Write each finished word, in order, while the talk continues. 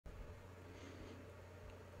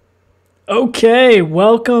Okay,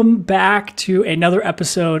 welcome back to another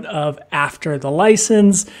episode of After the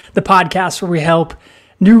License, the podcast where we help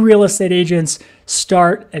new real estate agents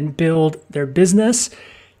start and build their business.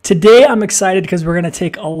 Today, I'm excited because we're going to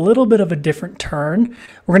take a little bit of a different turn.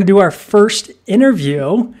 We're going to do our first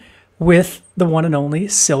interview with the one and only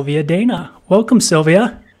Sylvia Dana. Welcome,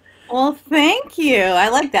 Sylvia. Well, thank you. I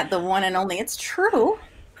like that, the one and only. It's true.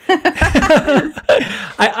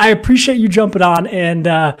 I appreciate you jumping on and,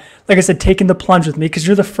 like I said, taking the plunge with me because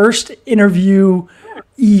you're the first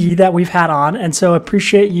interviewee that we've had on. And so I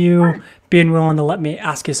appreciate you being willing to let me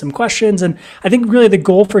ask you some questions. And I think really the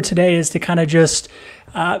goal for today is to kind of just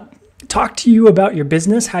talk to you about your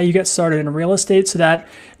business, how you get started in real estate so that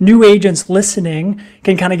new agents listening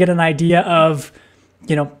can kind of get an idea of,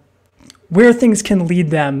 where things can lead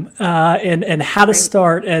them and how to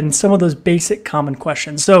start and some of those basic common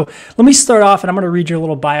questions. So let me start off and I'm going to read your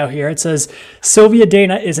little bio here. It says, Sylvia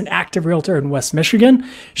Dana is an active realtor in West Michigan.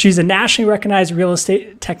 She's a nationally recognized real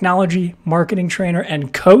estate technology marketing trainer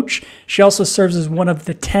and coach. She also serves as one of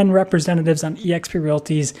the 10 representatives on eXp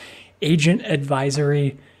Realty's Agent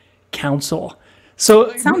Advisory Council.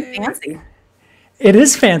 So sounds fancy. It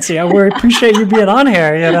is fancy. I appreciate you being on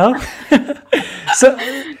here, So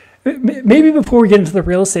maybe before we get into the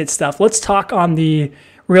real estate stuff, let's talk on the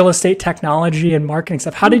real estate technology and marketing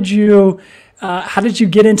stuff. How did you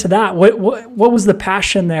get into that? What was the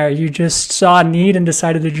passion there? You just saw a need and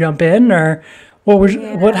decided to jump in, or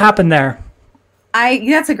what happened there?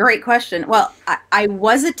 That's a great question. Well, I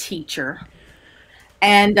was a teacher,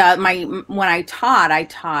 and when I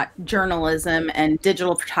taught journalism and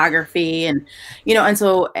digital photography, and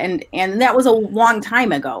and that was a long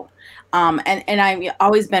time ago. And I've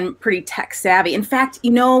always been pretty tech savvy. In fact,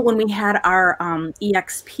 when we had our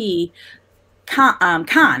EXP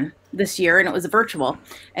con this year, and it was virtual,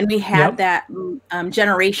 and we had that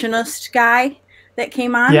generationist guy that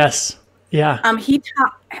came on. Yes. Yeah.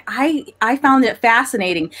 I found it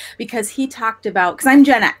fascinating because he talked about, because I'm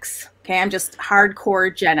Gen X. Okay, I'm just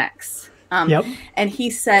hardcore Gen X. And he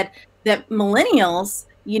said that millennials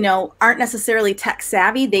aren't necessarily tech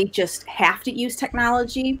savvy. They just have to use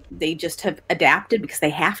technology. They just have adapted because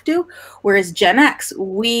they have to. Whereas Gen X,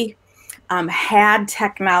 we had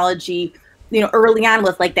technology, early on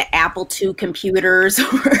with like the Apple II computers,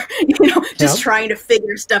 or, just trying to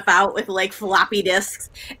figure stuff out with like floppy disks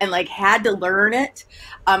and like had to learn it.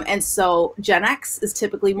 And so Gen X is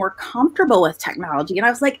typically more comfortable with technology. And I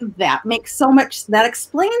was like, that makes so much, that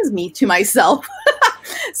explains me to myself.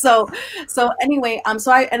 So anyway, I was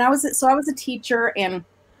a teacher, and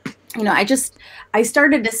I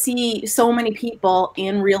started to see so many people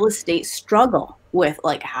in real estate struggle with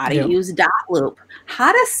like how to use dot loop,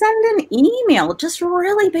 how to send an email, just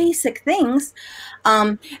really basic things.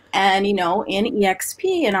 And in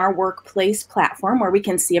EXP, in our workplace platform where we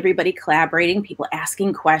can see everybody collaborating, people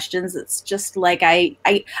asking questions, it's just like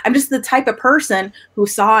I'm just the type of person who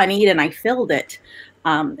saw a need and I filled it.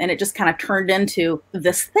 And it just kind of turned into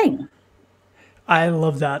this thing. I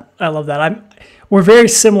love that. We're very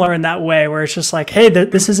similar in that way, where it's just like, hey,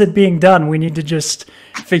 this isn't being done. We need to just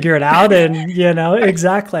figure it out. And,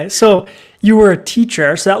 exactly. So you were a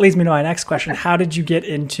teacher. So that leads me to my next question. How did you get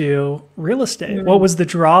into real estate? What was the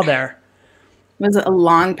draw there? It was a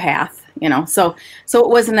long path, so it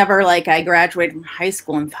was never like I graduated from high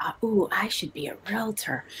school and thought, ooh, I should be a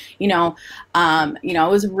realtor. I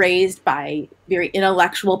was raised by very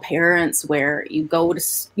intellectual parents where you go to,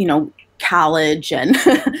 college and,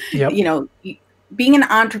 being an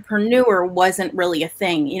entrepreneur wasn't really a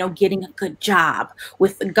thing, getting a good job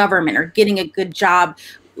with the government or getting a good job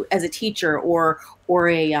as a teacher or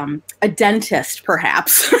a dentist,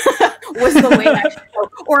 perhaps, was the way I should go,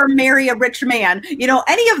 or marry a rich man.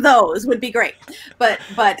 Any of those would be great. But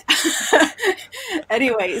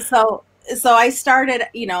anyway, so I started,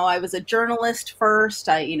 I was a journalist first.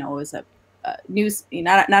 I was a news,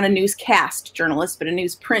 not a newscast journalist, but a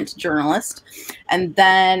newsprint journalist. And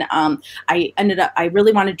then I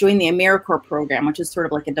really wanted to join the AmeriCorps program, which is sort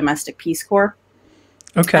of like a domestic Peace Corps.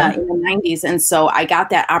 Okay. In the 90s. And so I got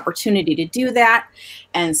that opportunity to do that.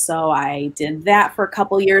 And so I did that for a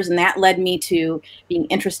couple of years, and that led me to being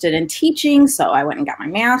interested in teaching. So I went and got my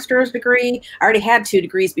master's degree. I already had 2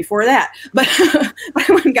 degrees before that, but I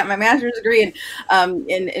went and got my master's degree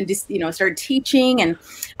and just, started teaching, and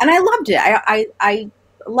I loved it. I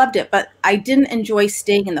loved it, but I didn't enjoy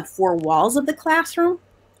staying in the 4 walls of the classroom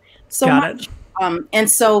so much.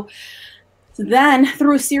 And so then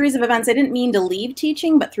through a series of events, I didn't mean to leave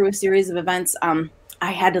teaching, but through a series of events,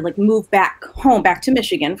 I had to move back home, back to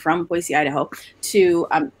Michigan from Boise, Idaho, to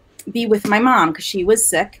be with my mom because she was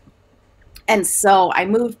sick. And so I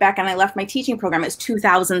moved back and I left my teaching program. It was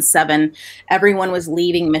 2007. Everyone was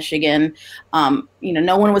leaving Michigan.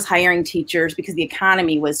 No one was hiring teachers because the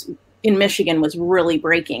economy in Michigan was really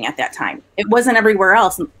breaking at that time. It wasn't everywhere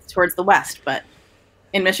else towards the West, but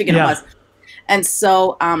in Michigan it was. And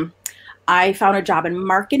so I found a job in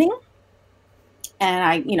marketing, and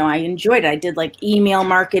I enjoyed it. I did like email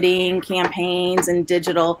marketing campaigns and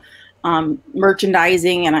digital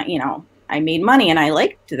merchandising, and I made money and I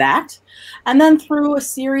liked that. And then through a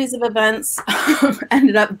series of events,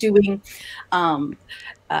 ended up doing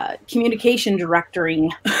communication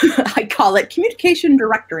directoring. I call it communication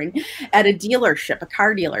directoring at a dealership, a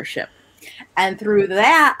car dealership. And through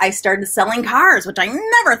that, I started selling cars, which I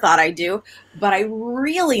never thought I'd do, but I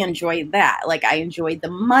really enjoyed that. Like, I enjoyed the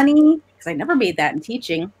money because I never made that in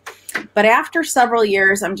teaching. But after several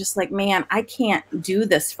years, I'm just like, man, I can't do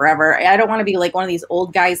this forever. I don't want to be like one of these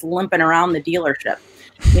old guys limping around the dealership.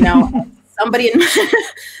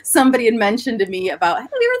 Somebody had mentioned to me about, have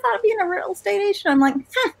you ever thought of being a real estate agent? I'm like,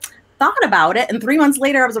 thought about it. And 3 months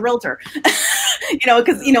later, I was a realtor.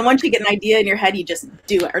 Because, once you get an idea in your head, you just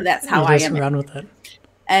do it. Or that's how I am. Run with it.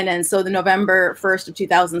 And then so the November 1st of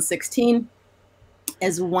 2016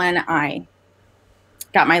 is when I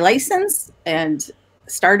got my license and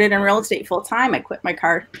started in real estate full time. I quit my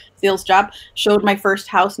car sales job, showed my first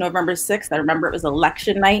house November 6th. I remember it was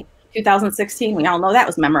election night, 2016. We all know that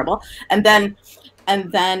was memorable. And then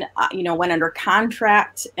went under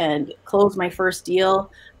contract and closed my first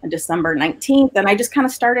deal on December 19th. And I just kind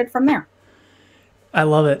of started from there. I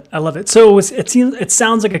love it. I love it. So it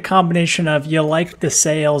sounds like a combination of, you like the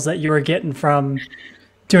sales that you were getting from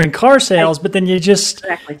doing car sales, but then you just,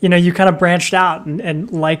 you kind of branched out and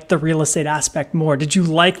liked the real estate aspect more. Did you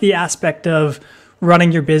like the aspect of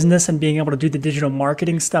running your business and being able to do the digital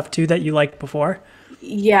marketing stuff too that you liked before?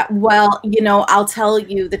 Yeah, well, I'll tell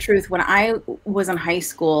you the truth. When I was in high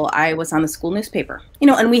school, I was on the school newspaper,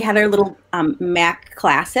 and we had our little Mac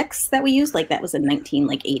Classics that we used, like that was in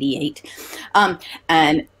 1988.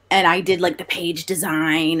 And I did like the page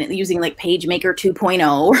design using like PageMaker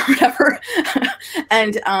 2.0 or whatever.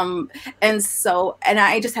 and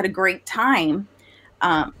I just had a great time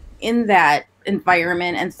in that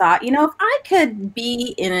environment and thought, if I could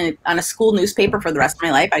be on a school newspaper for the rest of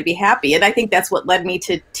my life, I'd be happy. And I think that's what led me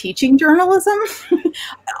to teaching journalism,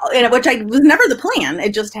 which was never the plan.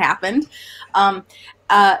 It just happened.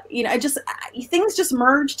 Things just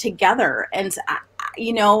merged together. And,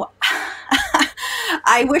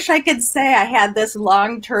 I wish I could say I had this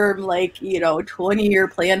long-term, 20-year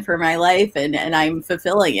plan for my life and I'm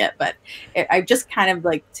fulfilling it, but I've just kind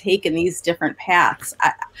of taken these different paths.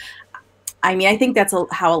 I think that's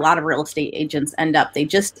how a lot of real estate agents end up. They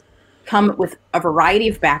just come with a variety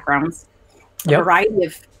of backgrounds, a variety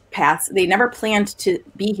of paths. They never planned to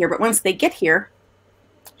be here, but once they get here,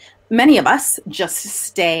 many of us just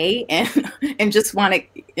stay and just want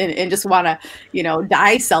to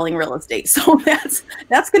die selling real estate. So that's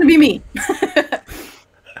going to be me.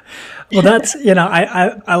 Well, that's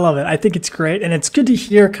I love it. I think it's great, and it's good to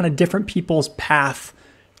hear kind of different people's path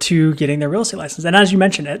to getting their real estate license. And as you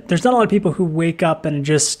mentioned it, there's not a lot of people who wake up and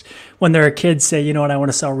just, when they're a kid, say, I want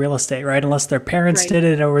to sell real estate, right? Unless their parents did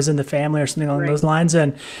it or was in the family or something along those lines.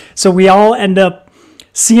 And so we all end up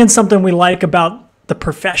seeing something we like about the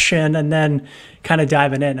profession and then kind of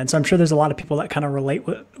diving in. And so I'm sure there's a lot of people that kind of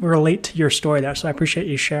relate to your story there. So I appreciate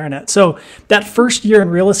you sharing it. So that first year in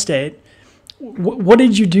real estate, what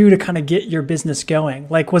did you do to kind of get your business going?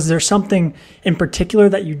 Was there something in particular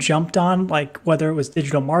that you jumped on, whether it was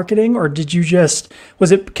digital marketing, or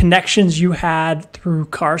was it connections you had through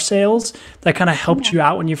car sales that kind of helped you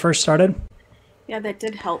out when you first started? Yeah, that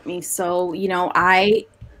did help me. So,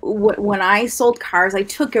 when I sold cars, I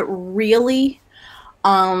took it really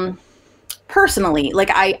personally.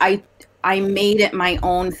 I made it my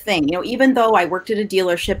own thing. Even though I worked at a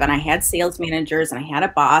dealership and I had sales managers and I had a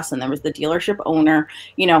boss and there was the dealership owner,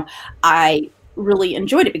 I really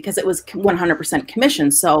enjoyed it because it was 100%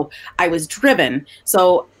 commission. So I was driven.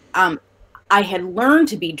 So I had learned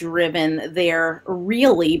to be driven there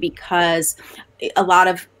really because a lot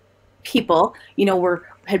of people,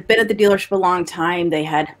 had been at the dealership a long time. They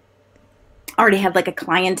had already had a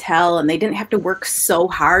clientele and they didn't have to work so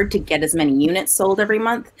hard to get as many units sold every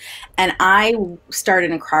month. And I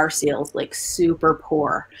started in car sales super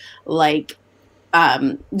poor,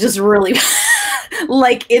 just really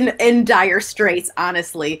in dire straits,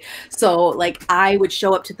 honestly. So I would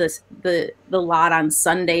show up to the lot on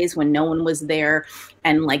Sundays when no one was there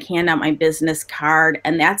and hand out my business card.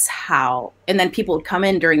 And that's how, and then people would come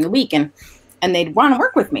in during the week and they'd want to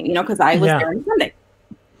work with me, because I was there on Sunday.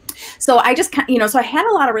 So I just, so I had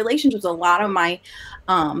a lot of relationships. A lot of my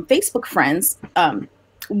Facebook friends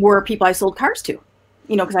were people I sold cars to,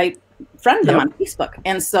 because I friended them on Facebook.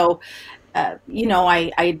 And so,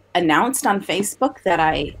 I announced on Facebook that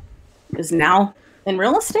I was now in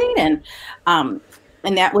real estate, and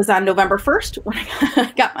that was on November 1st when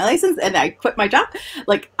I got my license, and I quit my job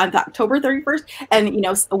like on October 31st. And,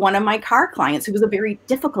 one of my car clients, who was a very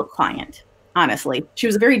difficult client, honestly, she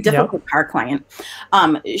was a very difficult car client.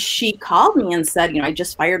 She called me and said, I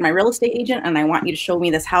just fired my real estate agent and I want you to show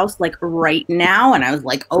me this house like right now. And I was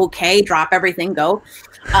like, okay, drop everything, go.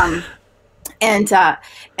 And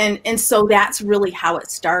so that's really how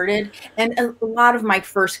it started. And a lot of my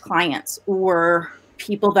first clients were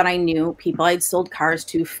people that I knew, people I'd sold cars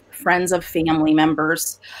to, friends of family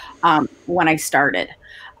members when I started.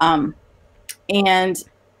 And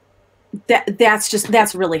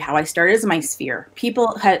that's really how I started, is my sphere.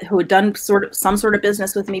 People who had done some sort of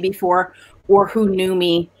business with me before, or who knew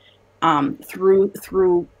me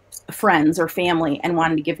through friends or family and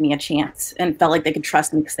wanted to give me a chance and felt like they could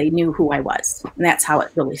trust me because they knew who I was. And that's how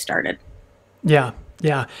it really started. Yeah.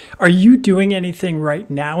 Yeah. Are you doing anything right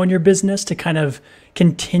now in your business to kind of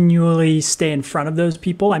continually stay in front of those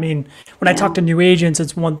people? I mean, when I talk to new agents,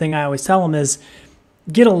 it's one thing I always tell them is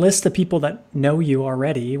get a list of people that know you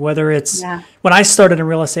already, whether it's when I started in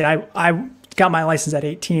real estate, I got my license at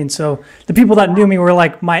 18. So the people that knew me were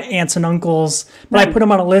like my aunts and uncles, but I put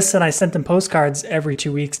them on a list and I sent them postcards every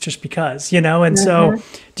 2 weeks just because, and so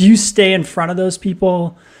do you stay in front of those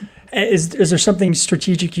people? Is there something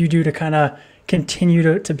strategic you do to kind of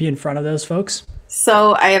continue to be in front of those folks?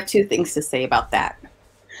 So I have two things to say about that.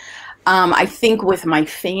 I think with my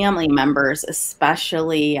family members,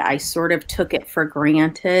 especially, I sort of took it for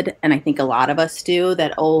granted. And I think a lot of us do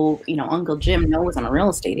that. Uncle Jim knows I'm a real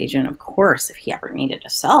estate agent. Of course, if he ever needed to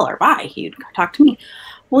sell or buy, he'd talk to me.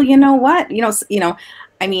 Well, you know what?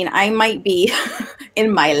 I mean, I might be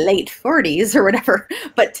in my late 40s or whatever,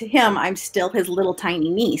 but to him, I'm still his little tiny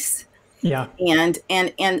niece. Yeah. And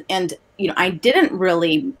I didn't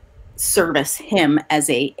really service him as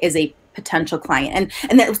a potential client.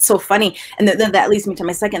 And that's so funny. And that leads me to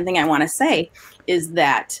my second thing I want to say is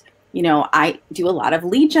that, I do a lot of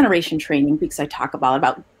lead generation training because I talk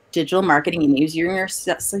about digital marketing and using your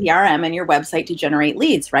CRM and your website to generate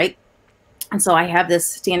leads, right? And so I have this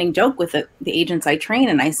standing joke with the agents I train,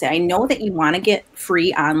 and I say, I know that you want to get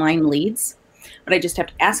free online leads, but I just have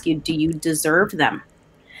to ask you, do you deserve them?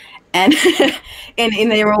 And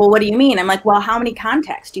and they were, well, what do you mean? I'm like, well, how many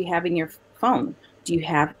contacts do you have in your phone? Do you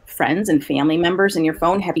have friends and family members in your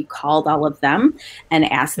phone? Have you called all of them and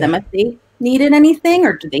asked them if they needed anything,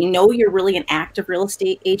 or do they know you're really an active real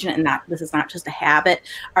estate agent and this is not just a habit?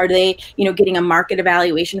 Are they, getting a market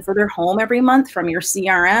evaluation for their home every month from your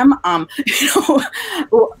CRM?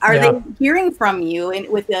 Are they hearing from you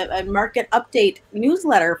with a market update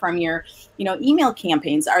newsletter from your, email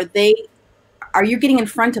campaigns? Are you getting in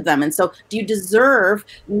front of them? And so do you deserve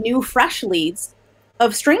new, fresh leads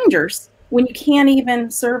of strangers when you can't even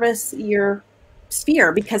service your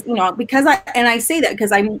sphere? Because I say that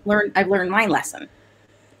because I've learned my lesson.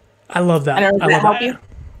 I love that. I don't know, does that help you?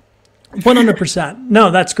 100%.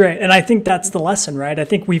 No, that's great. And I think that's the lesson, right? I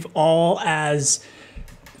think we've all, as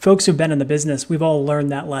folks who've been in the business, we've all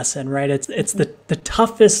learned that lesson, right? It's the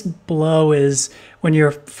toughest blow is when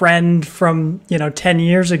your friend from 10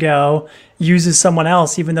 years ago uses someone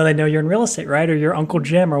else, even though they know you're in real estate, right? Or your Uncle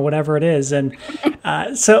Jim or whatever it is. And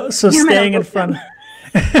so staying in front.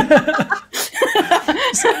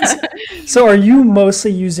 So are you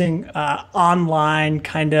mostly using online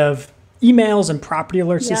kind of emails and property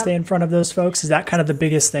alerts to stay in front of those folks? Is that kind of the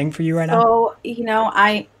biggest thing for you right now? So,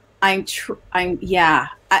 I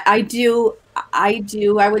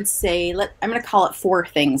do. I would say, I'm going to call it 4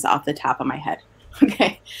 things off the top of my head.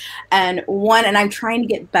 Okay. And I'm trying to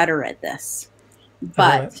get better at this,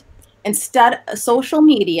 but social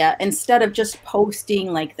media, instead of just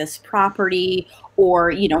posting like this property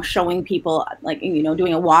or, showing people like,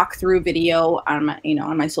 doing a walkthrough video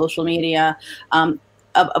on my social media,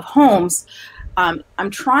 of homes,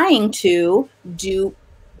 I'm trying to do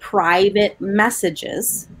private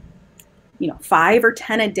messages, 5 or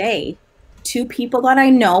 10 a day to people that I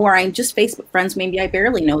know, or I'm just Facebook friends, maybe I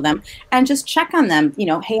barely know them, and just check on them.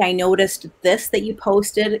 Hey, I noticed this that you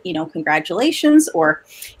posted, congratulations. Or,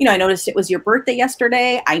 I noticed it was your birthday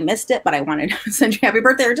yesterday. I missed it, but I wanted to send you happy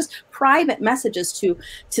birthday. Or just private messages to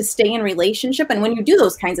stay in relationship. And when you do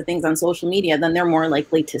those kinds of things on social media, then they're more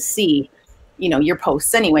likely to see your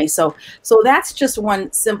posts anyway. So that's just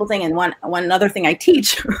one simple thing. And one other thing I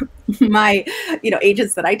teach my,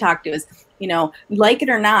 agents that I talk to is, like it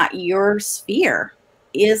or not, your sphere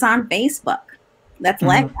is on Facebook. That's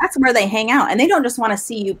that's where they hang out, and they don't just want to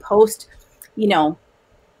see you post, you know,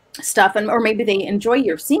 stuff, and or maybe they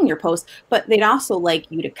enjoy seeing your post, but they'd also like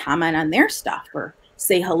you to comment on their stuff or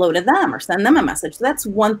say hello to them or send them a message. So that's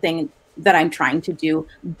one thing that I'm trying to do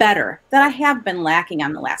better that I have been lacking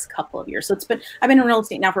on the last couple of years. So I've been in real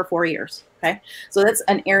estate now for 4 years. Okay. So that's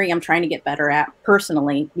an area I'm trying to get better at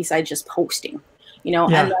personally, besides just posting, you know,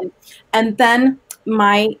 and then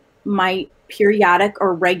my periodic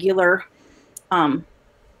or regular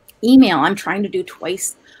email, I'm trying to do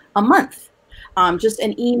twice a month. Just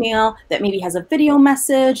an email that maybe has a video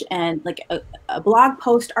message and like a blog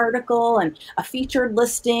post article and a featured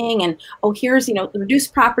listing and, oh, here's, you know,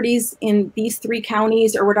 reduced properties in these 3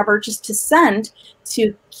 counties or whatever, just to send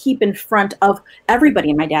to keep in front of everybody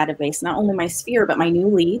in my database, not only my sphere, but my new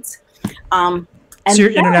leads. And so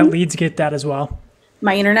your internet leads get that as well?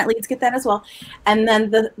 My internet leads get that as well. And then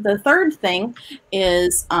the third thing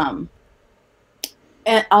is all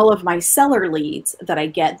of my seller leads that I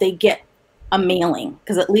get, they get a mailing,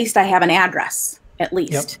 because at least I have an address, at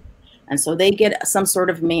least. Yep. And so they get some sort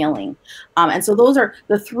of mailing. And so those are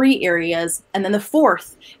the 3 areas. And then the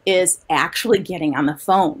 4th is actually getting on the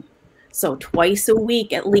phone. So twice a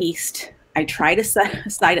week, at least, I try to set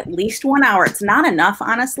aside at least 1 hour. It's not enough,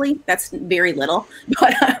 honestly. That's very little,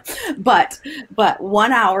 but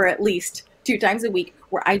 1 hour at least 2 times a week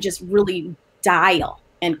where I just really dial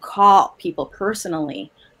and call people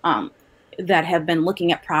personally, that have been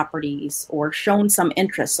looking at properties or shown some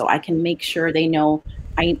interest, so I can make sure they know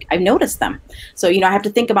I've noticed them. So, you know, I have to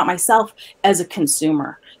think about myself as a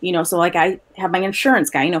consumer, you know, so like I have my insurance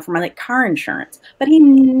guy, you know, for my like car insurance, but he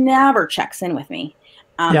never checks in with me.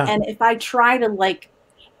 And if I try to like,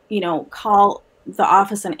 you know, call the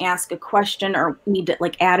office and ask a question or need to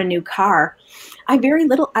like add a new car, I very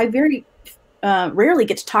rarely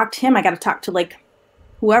get to talk to him. I got to talk to like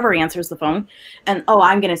whoever answers the phone, and, oh,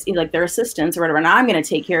 I'm going to see like their assistants or whatever, and I'm going to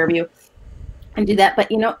take care of you and do that.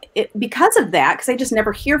 But, you know, because of that, because I just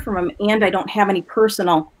never hear from him and I don't have any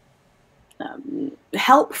personal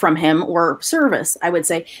help from him or service, I would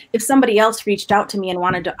say, if somebody else reached out to me and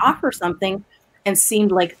wanted to offer something and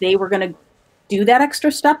seemed like they were going to do that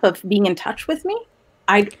extra step of being in touch with me,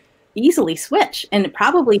 I'd easily switch and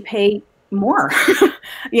probably pay more,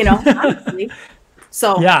 you know, honestly.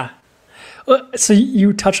 So, yeah. So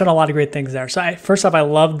you touched on a lot of great things there. So first off, I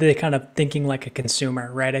love the kind of thinking like a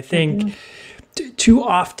consumer, right? I think too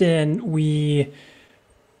often we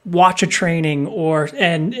watch a training or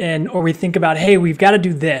we think about, hey, we've got to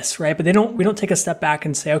do this, right? But we don't take a step back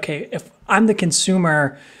and say, okay, if I'm the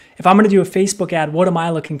consumer, if I'm going to do a Facebook ad, what am I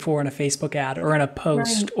looking for in a Facebook ad or in a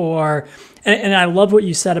post? Right. And I love what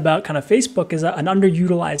you said about kind of Facebook is an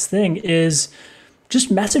underutilized thing is just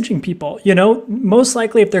messaging people. You know, most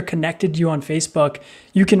likely if they're connected to you on Facebook,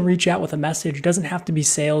 you can reach out with a message. It doesn't have to be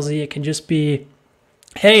salesy. It can just be,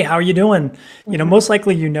 hey, how are you doing? You know, most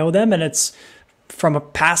likely you know them and it's from a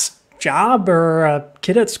past job or a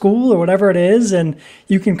kid at school or whatever it is. And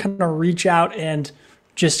you can kind of reach out and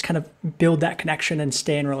just kind of build that connection and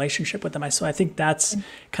stay in relationship with them. So I think that's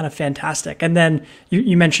kind of fantastic. And then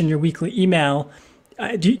you mentioned your weekly email.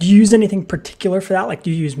 Do you use anything particular for that? Like, do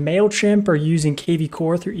you use MailChimp or using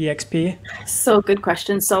kvCORE through EXP? So good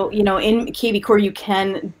question. So, you know, in kvCORE, you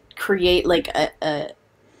can create like an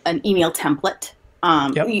email template.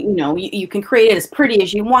 You know, you can create it as pretty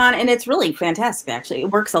as you want, and it's really fantastic. Actually, it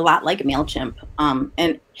works a lot like MailChimp.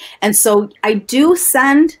 And so I do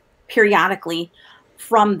send periodically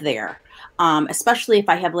from there, especially if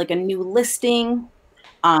I have like a new listing,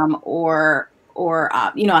 or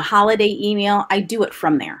you know, a holiday email, I do it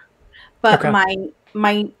from there. But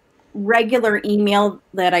my regular email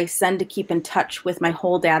that I send to keep in touch with my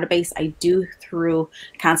whole database, I do through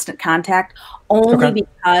Constant Contact, only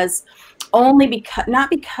because not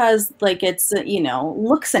because like it's, you know,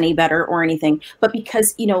 looks any better or anything, but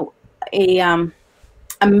because, you know,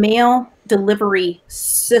 a mail delivery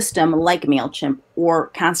system like MailChimp or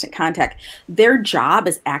Constant Contact, their job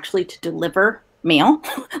is actually to deliver mail,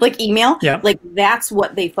 like email, like that's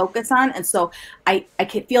what they focus on. And so I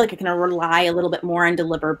can feel like I can rely a little bit more on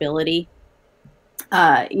deliverability,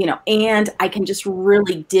 you know, and I can just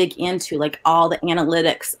really dig into like all the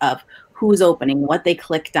analytics of who's opening, what they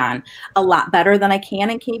clicked on, a lot better than I can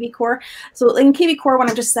in kvCORE. So in kvCORE, when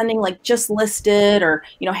I'm just sending like just listed or,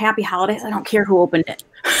 you know, happy holidays, I don't care who opened it.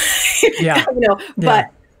 You know,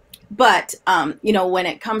 but you know, when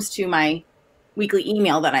it comes to my weekly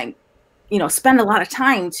email that I, you know, spend a lot of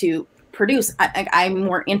time to produce, I'm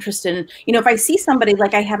more interested in, you know, if I see somebody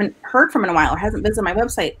like I haven't heard from in a while or hasn't visited my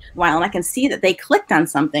website in a while and I can see that they clicked on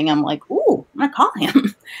something, I'm like, ooh, I'm gonna call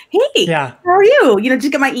him. Hey, Yeah. how are you? Did you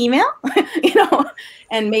get my email?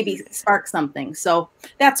 And maybe spark something. So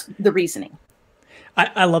that's the reasoning.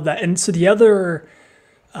 I love that. And so the other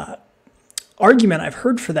argument I've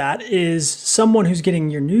heard for that is someone who's getting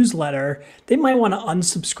your newsletter, they might want to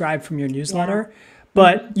unsubscribe from your newsletter,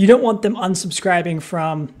 but you don't want them unsubscribing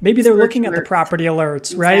from, maybe they're looking at the property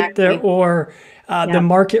alerts, right? Or the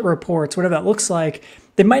market reports, whatever that looks like.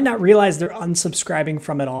 They might not realize they're unsubscribing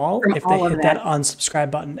from it all if they hit that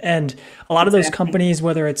unsubscribe button. And a lot of those companies,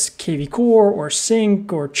 whether it's kvCORE or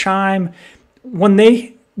Sync or Chime, when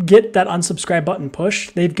they get that unsubscribe button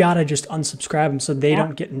pushed, they've got to just unsubscribe them so they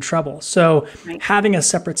don't get in trouble. So having a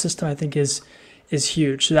separate system, I think, is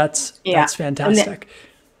huge. So that's fantastic.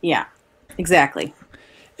 Exactly.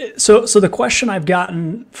 So the question I've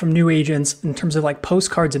gotten from new agents in terms of like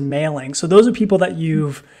postcards and mailing, so those are people that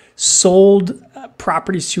you've sold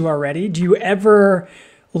properties to already. Do you ever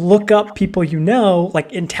look up people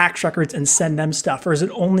like in tax records and send them stuff? Or is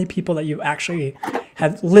it only people that you actually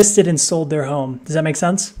have listed and sold their home? Does that make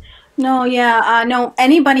sense? No, no.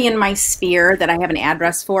 Anybody in my sphere that I have an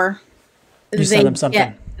address for, you send them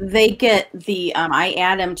something. They get the, I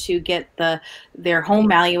add them to get their home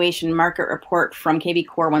valuation market report from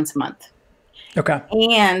kvCORE once a month. Okay.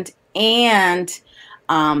 And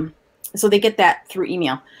so they get that through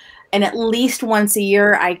email. And at least once a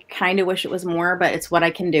year, I kind of wish it was more, but it's what I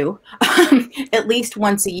can do. At least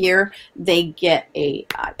once a year, they get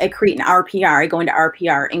I create an RPR. I go into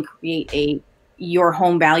RPR and create your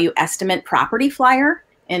home value estimate property flyer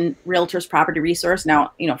in Realtor's property resource.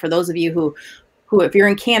 Now, for those of you who if you're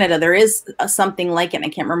in Canada, there is something like it, and I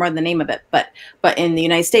can't remember the name of it, but in the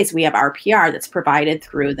United States, we have RPR that's provided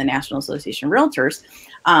through the National Association of Realtors.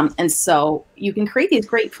 And so you can create these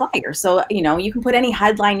great flyers. So, you can put any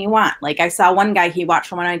headline you want. Like I saw one guy, he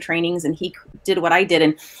watched one of my trainings and he did what I did.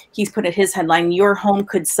 And he's put at his headline, your home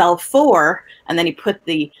could sell for, and then he put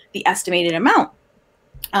the estimated amount.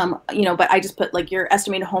 But I just put like your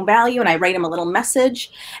estimated home value, and I write him a little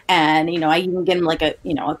message, and I even get him like a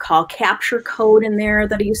call capture code in there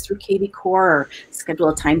that I use through kvCORE, or schedule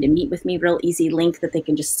a time to meet with me, real easy link that they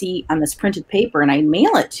can just see on this printed paper, and I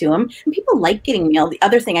mail it to them. And people like getting mail. The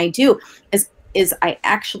other thing I do is I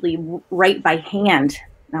actually write by hand.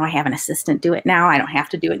 Now I have an assistant do it now. I don't have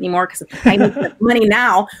to do it anymore because I make enough money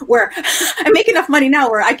now where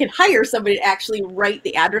I can hire somebody to actually write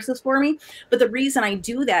the addresses for me. But the reason I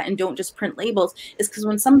do that and don't just print labels is because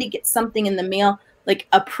when somebody gets something in the mail, like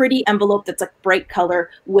a pretty envelope that's a bright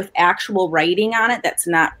color with actual writing on it, that's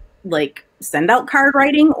not like send out card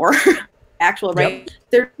writing or actual writing,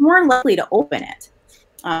 they're more likely to open it.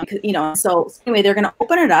 So anyway, they're going to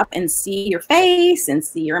open it up and see your face and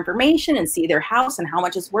see your information and see their house and how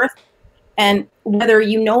much it's worth. And whether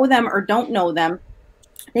you know them or don't know them,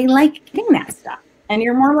 they like getting that stuff. And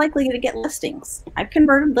you're more likely to get listings. I've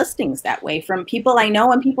converted listings that way from people I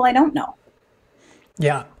know and people I don't know.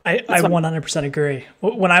 Yeah, I 100% agree.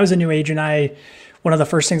 When I was a new agent, one of the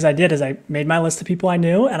first things I did is I made my list of people I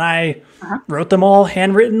knew, and I wrote them all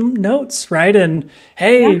handwritten notes, right? And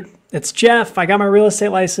hey, it's Jeff. I got my real estate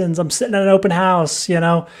license. I'm sitting at an open house.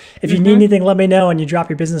 If you need anything, let me know. And you drop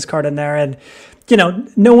your business card in there. And,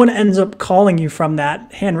 no one ends up calling you from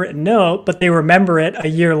that handwritten note, but they remember it a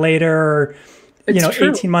year later or,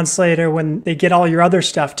 18 months later when they get all your other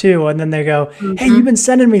stuff too. And then they go, hey, you've been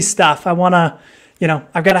sending me stuff. I want to,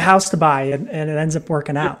 I've got a house to buy, and it ends up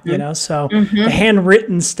working out, So the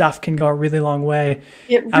handwritten stuff can go a really long way.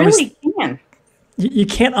 It really can. You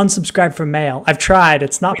can't unsubscribe from mail. I've tried.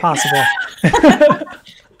 It's not possible.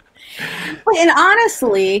 And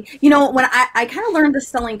honestly, when I kind of learned this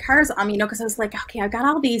selling cars, because I was like, okay, I've got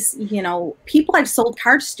all these, people I've sold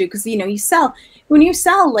cars to, because, when you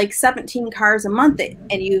sell like 17 cars a month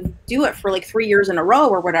and you do it for like 3 years in a row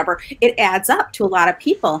or whatever, it adds up to a lot of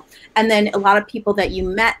people. And then a lot of people that you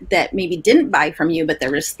met that maybe didn't buy from you, but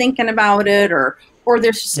they're just thinking about it, or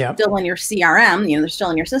they're still in your CRM, they're still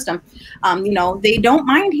in your system. They don't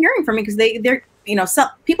mind hearing from me because they're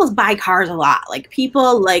people buy cars a lot. Like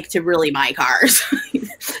people like to really buy cars.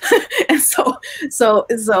 And so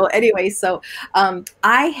anyway,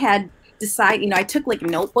 I had decided, I took like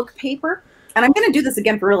notebook paper, and I'm going to do this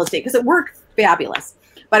again for real estate because it worked fabulous.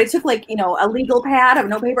 But I took like, a legal pad of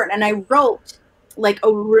note paper, and I wrote like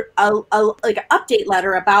an update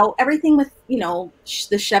letter about everything with,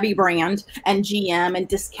 the Chevy brand and GM and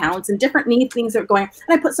discounts and different neat things that are going on.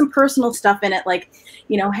 And I put some personal stuff in it, like,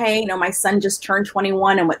 hey, my son just turned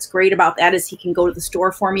 21, and what's great about that is he can go to the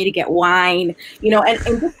store for me to get wine,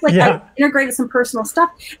 and just like I integrated some personal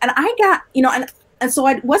stuff. And I got, and so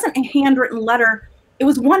it wasn't a handwritten letter. it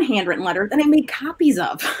was one handwritten letter that I made copies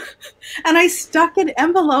of and I stuck in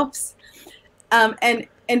envelopes, and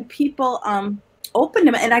people opened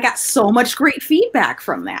them, and I got so much great feedback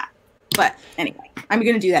from that. But anyway, I'm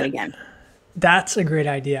going to do that again. That's a great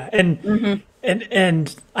idea. And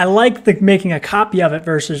I like the making a copy of it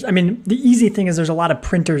versus, I mean, the easy thing is there's a lot of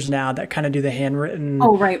printers now that kind of do the handwritten.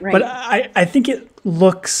 Oh, right. But I think it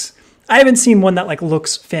looks, I haven't seen one that like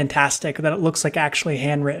looks fantastic, that it looks like actually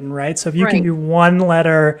handwritten, right? So if you can do one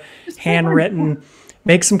letter handwritten,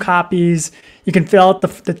 make some copies, you can fill out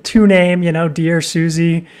the two name, Dear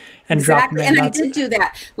Susie, and drop them in. And I did do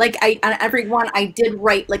that. Like on every one, I did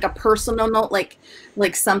write like a personal note, like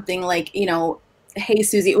something like, hey,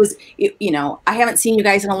 Susie, I haven't seen you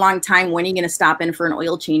guys in a long time. When are you going to stop in for an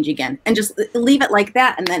oil change again? And just leave it like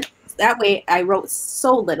that. And then that way I wrote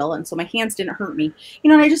so little. And so my hands didn't hurt me,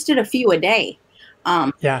 and I just did a few a day.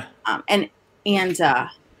 For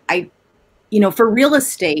real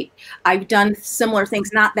estate, I've done similar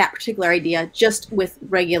things, not that particular idea, just with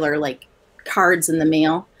regular like cards in the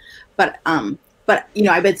mail. But I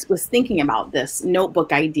was thinking about this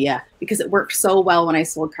notebook idea because it worked so well when I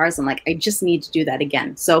sold cars. I'm like, I just need to do that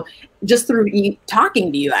again. So just through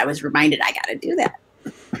talking to you, I was reminded I got to do that.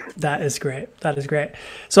 That is great. That is great.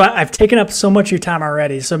 So I've taken up so much of your time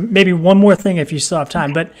already. So maybe one more thing if you still have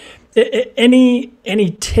time. But any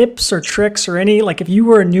tips or tricks or like if you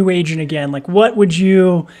were a new agent again, like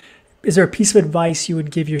is there a piece of advice you would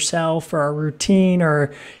give yourself or a routine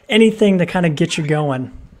or anything to kind of get you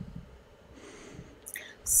going?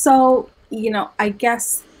 So, I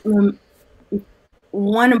guess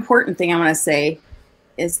one important thing I want to say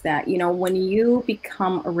is that, when you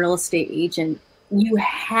become a real estate agent, you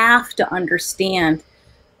have to understand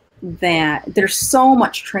that there's so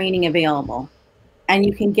much training available, and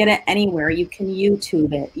you can get it anywhere. You can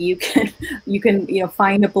YouTube it. You can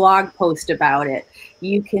find a blog post about it.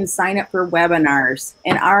 You can sign up for webinars.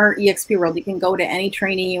 In our EXP world, you can go to any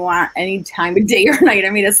training you want, any time of day or night.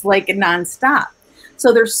 I mean, it's like nonstop.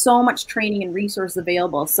 So there's so much training and resources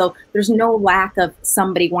available. So there's no lack of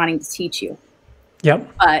somebody wanting to teach you.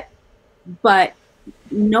 Yep. But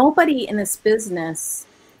nobody in this business,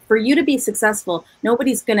 for you to be successful,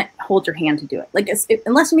 nobody's going to hold your hand to do it. Like,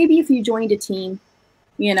 unless maybe if you joined a team,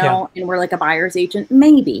 and we're like a buyer's agent,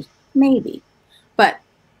 maybe. But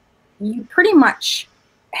you pretty much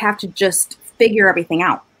have to just figure everything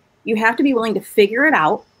out. You have to be willing to figure it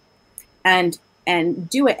out and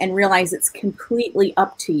do it and realize it's completely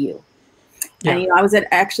up to you. Yeah. And I was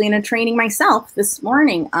actually in a training myself this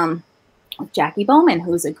morning with Jackie Bowman,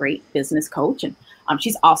 who's a great business coach, and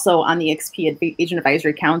she's also on the XP Agent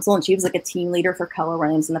Advisory Council, and she was like a team leader for Keller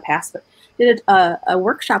Williams in the past. But did a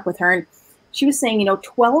workshop with her, and she was saying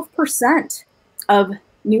 12% of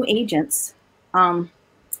new agents are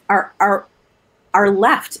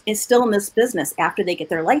left is still in this business after they get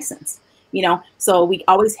their license. So we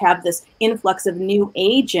always have this influx of new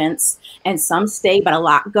agents, and some stay, but a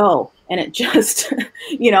lot go. And it just,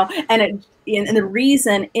 and the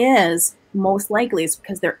reason is most likely is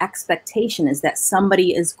because their expectation is that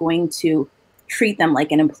somebody is going to treat them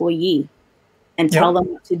like an employee and tell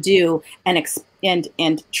them what to do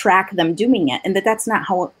and track them doing it. And that's not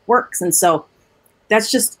how it works. And so that's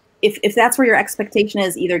just, if that's where your expectation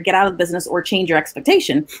is, either get out of the business or change your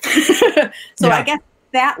expectation. I guess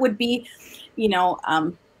that would be,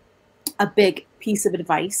 a big piece of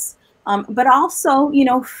advice. But also,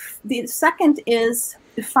 the second is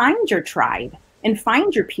find your tribe and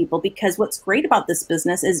find your people, because what's great about this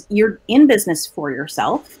business is you're in business for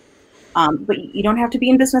yourself, but you don't have to be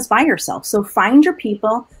in business by yourself. So find your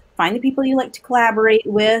people, find the people you like to collaborate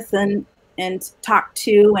with and talk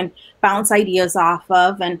to and bounce ideas off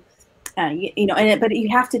of, but you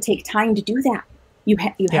have to take time to do that. You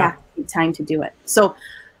have to take time to do it. So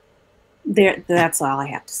that's all I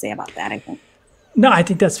have to say about that, I think. No, I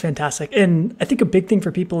think that's fantastic. And I think a big thing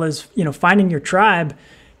for people is, finding your tribe.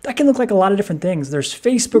 That can look like a lot of different things. There's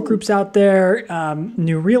Facebook groups out there,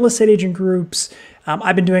 new real estate agent groups.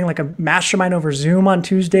 I've been doing like a mastermind over Zoom on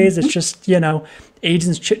Tuesdays. It's just,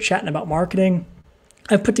 agents chit-chatting about marketing.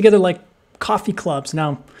 I've put together like coffee clubs.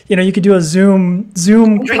 Now, you could do a Zoom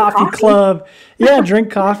coffee club. Yeah, drink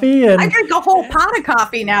coffee. And I drink a whole pot of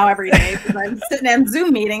coffee now every day because I'm sitting in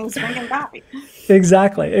Zoom meetings drinking coffee.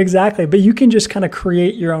 Exactly. But you can just kind of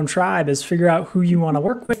create your own tribe, is figure out who you want to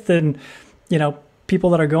work with and, people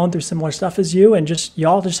that are going through similar stuff as you, and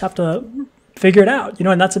y'all just have to figure it out,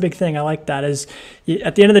 and that's a big thing. I like that, is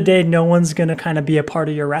at the end of the day, no one's going to kind of be a part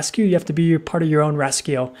of your rescue. You have to be a part of your own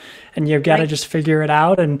rescue, and you've got to just figure it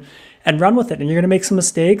out and run with it. And you're going to make some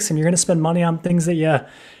mistakes, and you're going to spend money on things that you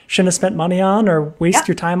shouldn't have spent money on or waste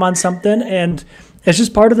your time on something. And it's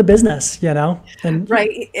just part of the business, you know? And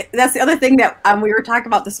right. That's the other thing that we were talking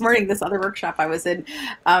about this morning, this other workshop I was in.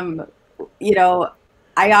 You know,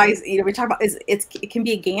 I always, you know, we talk about it can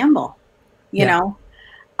be a gamble, you know?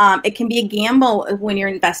 It can be a gamble when you're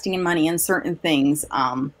investing in money in certain things,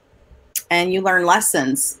 and you learn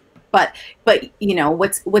lessons. But you know,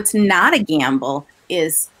 what's not a gamble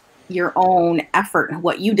is your own effort and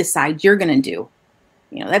what you decide you're going to do.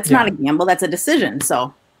 You know, that's not a gamble, that's a decision.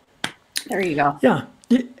 So there you go. Yeah.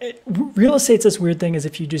 Real estate's this weird thing is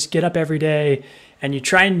if you just get up every day and you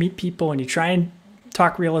try and meet people and you try and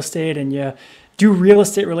talk real estate and you do real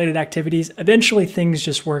estate related activities, eventually things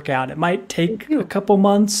just work out. It might take a couple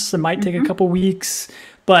months, it might take a couple weeks,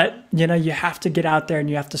 but you know, you have to get out there and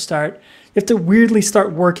you have to weirdly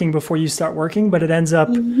start working before you start working, but it ends up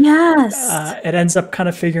kind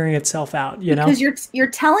of figuring itself out, you know? Because you're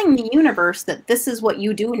telling the universe that this is what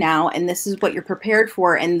you do now and this is what you're prepared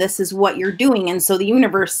for and this is what you're doing. And so the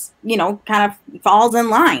universe, you know, kind of falls in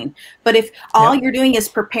line. But if all you're doing is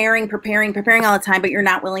preparing all the time, but you're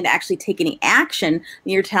not willing to actually take any action,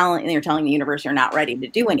 you're telling the universe you're not ready to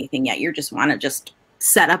do anything yet. You just want to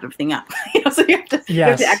set up everything up. You know, so you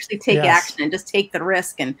have to actually take action and just take the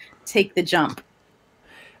risk and take the jump.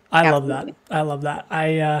 I love that.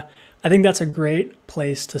 I think that's a great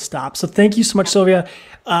place to stop. So thank you so much, Sylvia.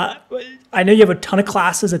 I know you have a ton of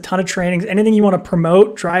classes, a ton of trainings, anything you want to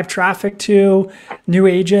promote, drive traffic to, new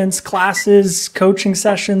agents, classes, coaching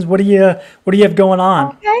sessions. What do you have going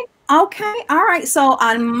on? Okay. All right. So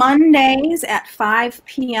on Mondays at 5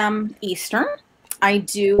 p.m. Eastern, I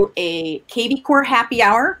do a kvCORE happy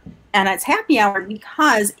hour, and it's happy hour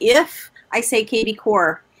because if I say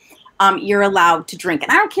kvCORE, you're allowed to drink.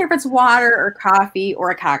 And I don't care if it's water or coffee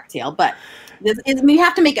or a cocktail, but we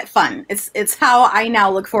have to make it fun. It's how I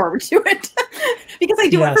now look forward to it because I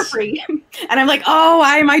do it for free. And I'm like, oh,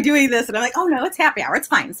 why am I doing this? And I'm like, oh no, it's happy hour. It's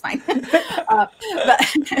fine.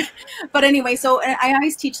 But anyway, so I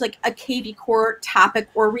always teach like a kvCORE topic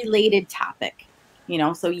or related topic. You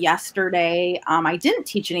know, so yesterday I didn't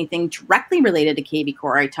teach anything directly related to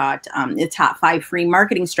kvCORE. I taught the top 5 free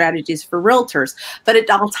marketing strategies for realtors, but it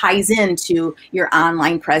all ties into your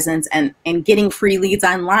online presence and getting free leads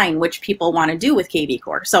online, which people want to do with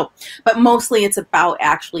kvCORE. So, but mostly it's about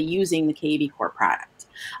actually using the kvCORE product.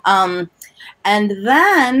 And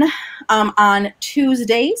then on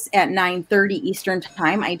Tuesdays at 9:30 Eastern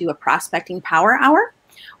time, I do a prospecting power hour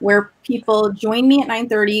where people join me at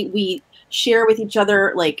 9:30. We share with each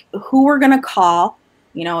other like who we're going to call,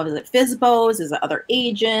 you know, is it FSBOs, is it other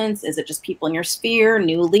agents, is it just people in your sphere,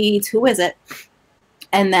 new leads, who is it?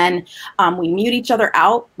 And then we mute each other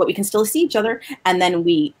out, but we can still see each other. And then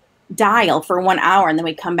we dial for 1 hour and then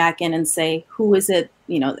we come back in and say, who is it?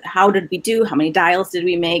 You know, how did we do? How many dials did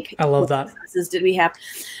we make? I love that. What businesses did we have?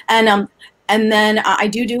 And then I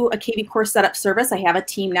do a kvCORE setup service. I have a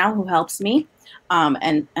team now who helps me.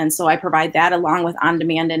 And so I provide that along with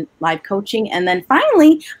on-demand and live coaching. And then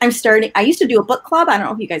finally, I used to do a book club. I don't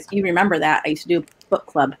know if you remember that. I used to do a book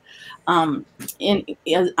club on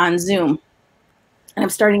Zoom. And I'm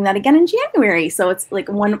starting that again in January. So it's like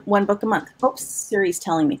one book a month. Oops, Siri's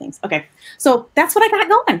telling me things. Okay, so that's what I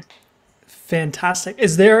got going. Fantastic.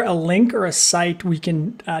 Is there a link or a site we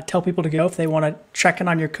can tell people to go if they want to check in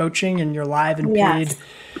on your coaching and your live and paid?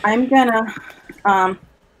 I'm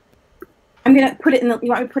gonna put it in you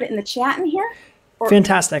want me to put it in the chat in here?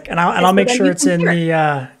 Fantastic. And I'll make sure it's in the,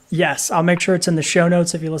 I'll make sure it's in the show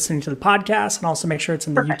notes if you're listening to the podcast, and also make sure it's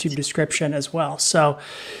in the YouTube description as well. So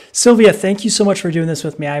Sylvia, thank you so much for doing this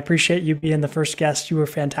with me. I appreciate you being the first guest. You were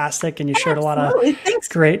fantastic and you shared a lot of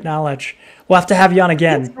great knowledge. We'll have to have you on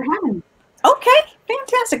again. Thanks for having me. Okay,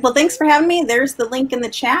 fantastic. Well, thanks for having me. There's the link in the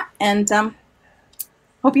chat, and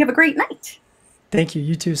hope you have a great night. Thank you.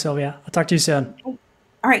 You too, Sylvia. I'll talk to you soon. All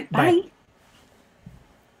right. Bye.